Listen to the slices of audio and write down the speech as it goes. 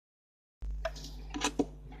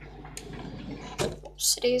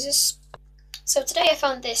Whoopsie-daisies. So today I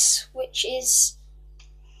found this, which is,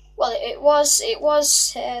 well, it was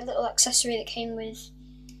a little accessory that came with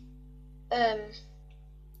the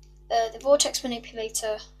Vortex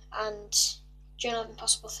Manipulator and Journal of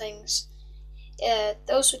Impossible Things.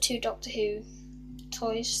 Those were two Doctor Who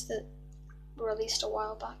toys that were released a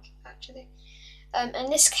while back, actually.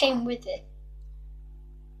 And this came with it.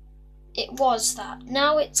 It was that.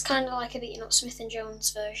 Now it's kind of like a Beaten Up Smith &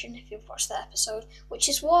 Jones version, if you've watched that episode, which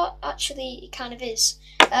is what actually it kind of is.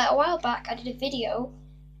 A while back I did a video.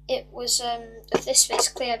 It was of this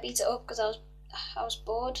basically. I beat it up because I was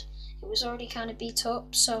bored. It was already kind of beat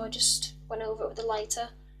up, so I just went over it with a lighter,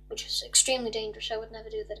 which was extremely dangerous. I would never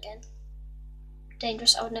do that again.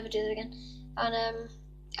 Dangerous, I would never do that again. And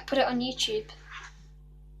I put it on YouTube.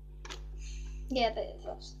 Yeah,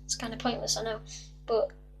 it's kind of pointless, I know,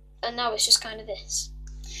 and now it's just kind of this.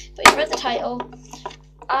 But you've read the title.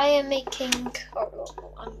 I am making,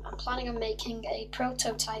 I'm planning on making a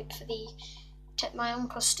prototype for my own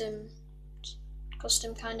custom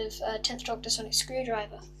kind of 10th Doctor sonic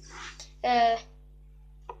screwdriver. The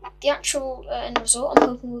actual end result I'm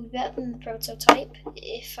hoping will be better than the prototype,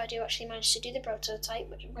 if I do actually manage to do the prototype,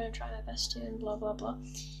 which I'm going to try my best to, and blah blah blah.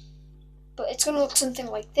 But it's going to look something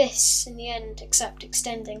like this in the end, except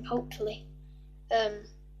extending, hopefully.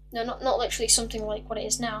 No, not literally something like what it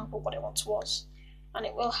is now, but what it once was. And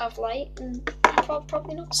it will have light, and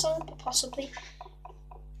probably not sound, but possibly.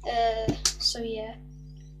 So yeah.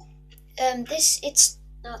 It's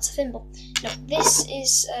a thimble. No, this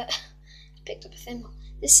is, I picked up a thimble.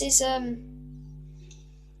 This is,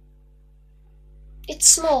 it's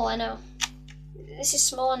small, I know. This is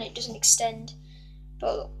small and it doesn't extend.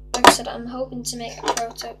 But like I said, I'm hoping to make a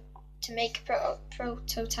prototype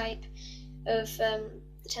of the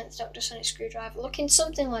 10th Doctor sonic screwdriver, looking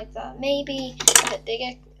something like that. Maybe a bit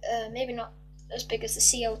bigger, maybe not as big as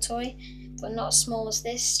the CO toy, but not as small as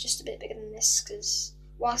this, just a bit bigger than this, because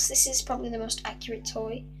whilst this is probably the most accurate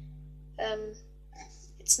toy,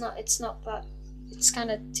 it's not that, it's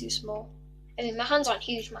kind of too small. I mean, my hands aren't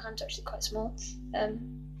huge, my hands are actually quite small,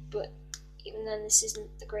 but even then this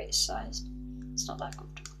isn't the greatest size. It's not that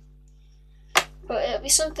comfortable. But it'll be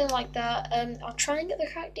something like that. I'll try and get the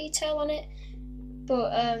correct detail on it,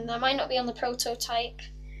 but I might not be on the prototype.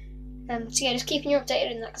 So yeah, just keeping you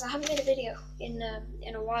updated in that, because I haven't made a video in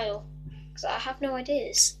a while, because I have no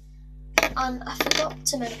ideas. And I forgot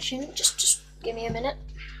to mention, just give me a minute.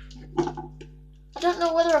 I don't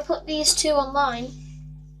know whether I put these two online,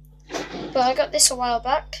 but I got this a while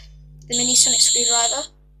back, the mini sonic screwdriver.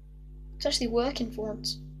 It's actually working for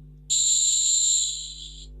once.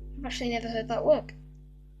 I've actually never heard that work.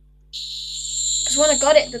 Because when I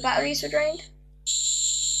got it, the batteries were drained.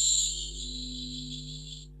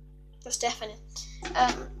 That's deafening.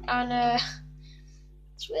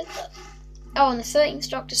 It's weird that. Oh, and the 13th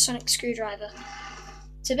Doctor sonic screwdriver.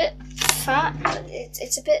 It's a bit fat, but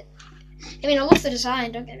it's a bit. I mean, I love the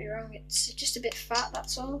design, don't get me wrong, it's just a bit fat,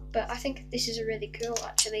 that's all, but I think this is a really cool,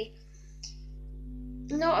 actually.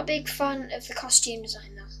 Not a big fan of the costume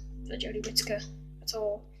design, though, for Jodie Whittaker, at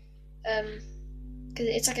all. Because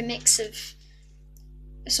it's like a mix of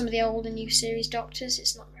some of the old and new series Doctors.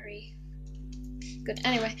 It's not very good.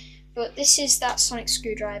 Anyway, but this is that sonic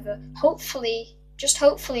screwdriver. Hopefully, just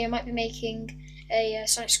hopefully, I might be making a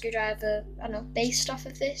sonic screwdriver, I don't know, based off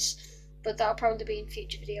of this. But that'll probably be in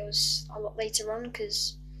future videos a lot later on,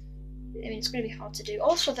 because I mean it's going to be hard to do.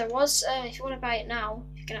 Also, there was, if you want to buy it now,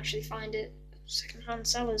 you can actually find it second-hand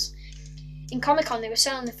sellers. In Comic-Con, they were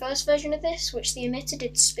selling the first version of this, which the emitter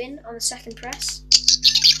did spin on the second press.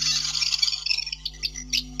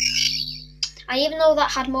 And even though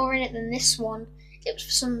that had more in it than this one, it was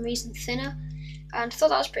for some reason thinner, and I thought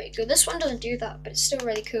that was pretty cool. This one doesn't do that, but it's still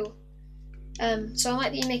really cool. So I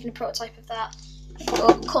might be making a prototype of that.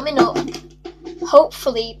 But coming up,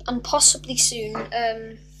 hopefully and possibly soon,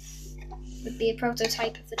 would be a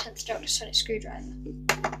prototype of the 10th Doctor sonic screwdriver.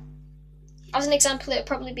 As an example, I'd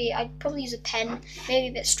probably use a pen, maybe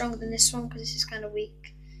a bit stronger than this one, because this is kind of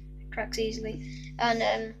weak, it cracks easily,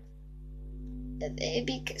 and it'd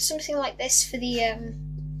be something like this for the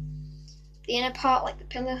inner part, like the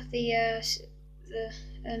pillar, the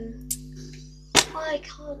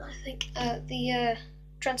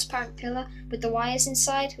transparent pillar with the wires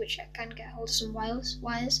inside, which I can get hold of some wires.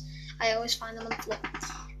 I always find them on the floor.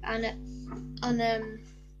 And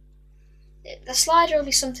the slider will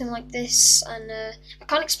be something like this, and I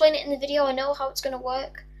can't explain it in the video. I know how it's going to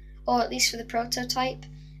work, or at least for the prototype.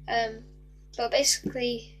 But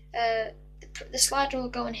basically, the slider will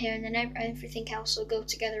go in here, and then everything else will go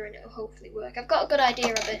together, and it will hopefully work. I've got a good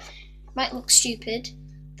idea of it. Might look stupid.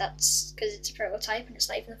 that's because it's a prototype and it's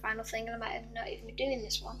not even the final thing, and I might not even be doing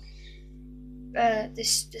this one,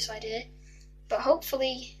 this idea. But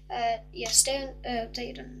hopefully, yeah, stay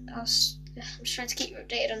updated on. I'm just trying to keep you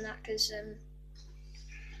updated on that because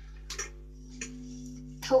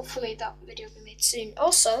hopefully that video will be made soon.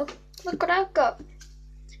 Also, look what I've got.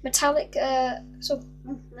 Metallic,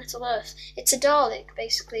 Metal Earth. It's a Dalek,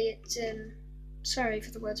 basically. It's, sorry for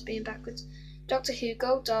the words being backwards. Doctor Who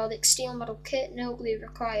Gold Dalek Steel Model Kit, no glue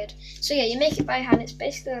required. So yeah, you make it by hand. It's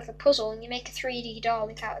basically like a puzzle, and you make a 3D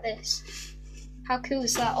Dalek out of this. How cool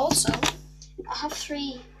is that? Also, I have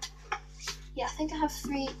three. Yeah, I think I have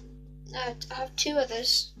three. I have two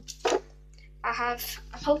others. I'm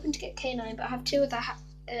hoping to get K9, but I have two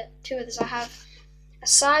others. I have a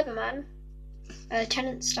Cyberman,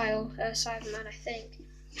 Tenant style Cyberman, I think.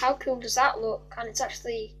 How cool does that look? And it's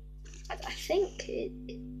actually, I think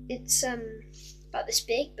it's about this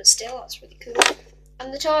big, but still, that's really cool.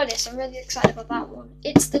 And the TARDIS, I'm really excited about that one.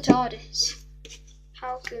 It's the TARDIS.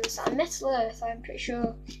 How cool is that? Metal Earth, I'm pretty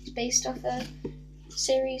sure it's based off a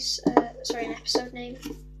series, an episode name,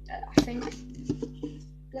 I think.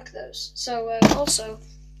 Look at those. So, also,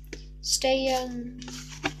 stay,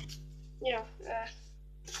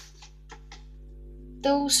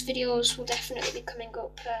 those videos will definitely be coming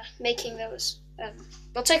up, making those.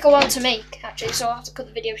 They'll take a while to make, actually, so I'll have to cut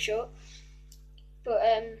the video short. But,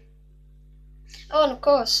 oh, and of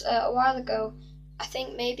course, a while ago, I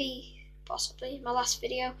think possibly, my last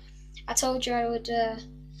video, I told you I would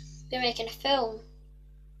be making a film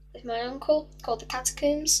with my uncle called The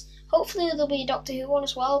Catacombs. Hopefully there'll be a Doctor Who one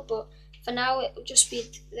as well, but for now it will just be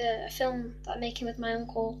a film that I'm making with my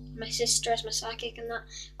uncle, my sister as my sidekick and that,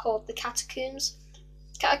 called The Catacombs.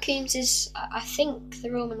 Catacombs is, I think,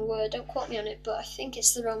 the Roman word, don't quote me on it, but I think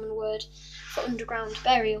it's the Roman word for underground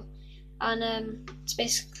burial. And it's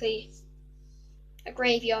basically a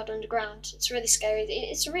graveyard underground. It's really scary.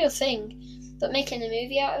 It's a real thing, but making a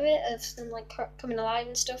movie out of it, of them like coming alive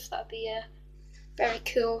and stuff, that'd be very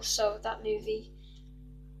cool. So that movie,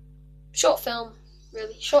 short film,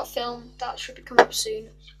 that should be coming up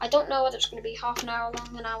soon. I don't know whether it's going to be half an hour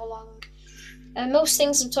long. Most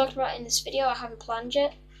things I'm talking about in this video I haven't planned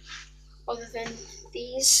yet, other than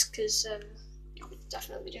these, because I'll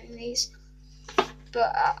definitely be doing these.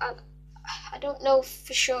 But I don't know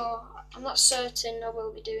for sure. I'm not certain I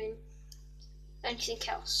will be doing anything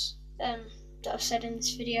else that I've said in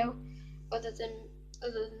this video, other than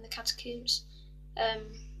the Catacombs.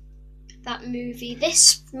 That movie.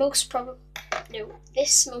 This most probably,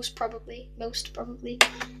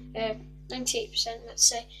 98%, let's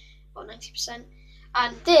say, or 90%.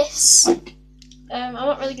 And this, I'm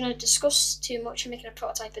not really going to discuss too much. I'm making a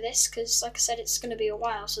prototype of this because, like I said, it's going to be a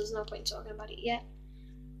while, so there's no point in talking about it yet.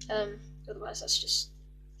 Otherwise, that's just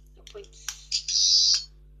no point.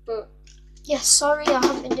 But yeah, sorry I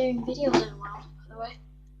haven't been doing videos in a while, by the way.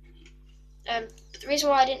 But the reason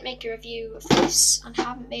why I didn't make a review of this and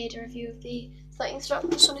haven't made a review of the 13th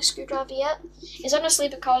Doctor Sonic Screwdriver yet is honestly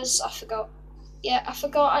because I forgot. Yeah, I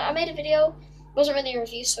forgot. I made a video. It wasn't really a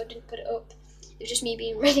review, so I didn't put it up. It was just me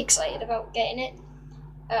being really excited about getting it.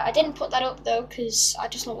 I didn't put that up though because I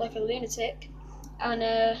just look like a lunatic. And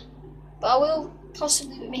but I will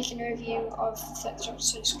possibly be making a review of the 13th Doctor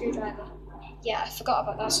Sonic Screwdriver. Yeah, I forgot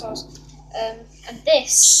about that. So and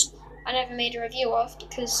this I never made a review of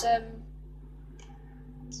because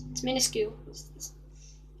it's minuscule.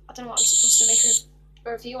 I don't know what I'm supposed to make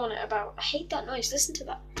a review on it about. I hate that noise. Listen to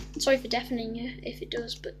that. Sorry for deafening you if it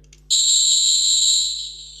does, but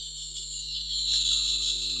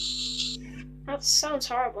that sounds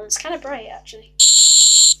horrible. It's kind of bright, actually.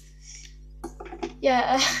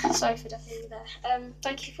 Yeah, sorry for deafening you there.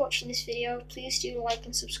 Thank you for watching this video. Please do like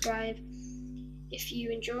and subscribe if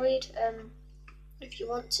you enjoyed. If you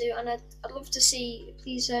want to, and I'd love to see.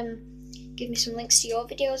 Please give me some links to your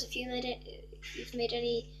videos if you've made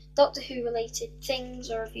any Doctor Who related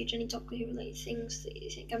things, or if you've done any Doctor Who related things that you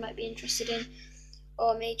think I might be interested in,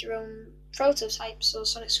 or made your own prototypes or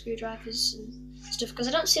sonic screwdrivers and stuff, because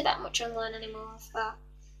I don't see that much online anymore of that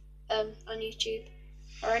on YouTube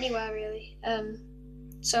or anywhere really.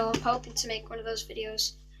 So I'm hoping to make one of those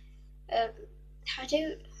videos. I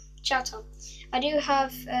do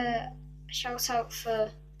have a shout out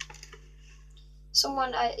for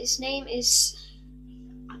someone. His name is,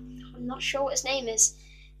 I'm not sure what his name is,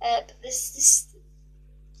 but this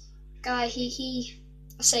guy, I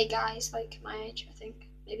say guy, he's like my age, I think,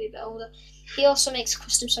 maybe a bit older. He also makes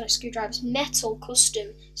custom sonic screwdrivers, metal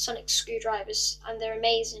custom sonic screwdrivers, and they're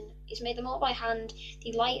amazing. He's made them all by hand.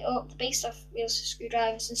 They light up, they're based off real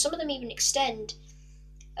screwdrivers, and some of them even extend.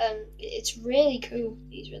 It's really cool.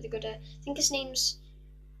 He's really good at, I think his name's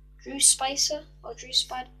Drew Spicer or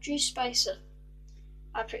Drew Spicer.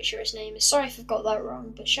 I'm pretty sure his name is. Sorry if I've got that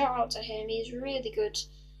wrong, but shout out to him. He's really good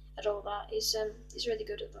at all that. He's really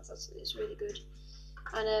good at that. He's really good.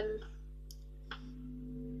 And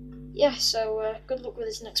yeah. So good luck with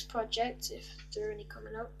his next project if there are any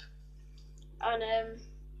coming up. And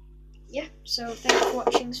yeah. So thank you for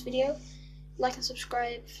watching this video. Like and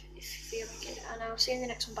subscribe if you feel like it. And I'll see you in the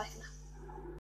next one. Bye for now.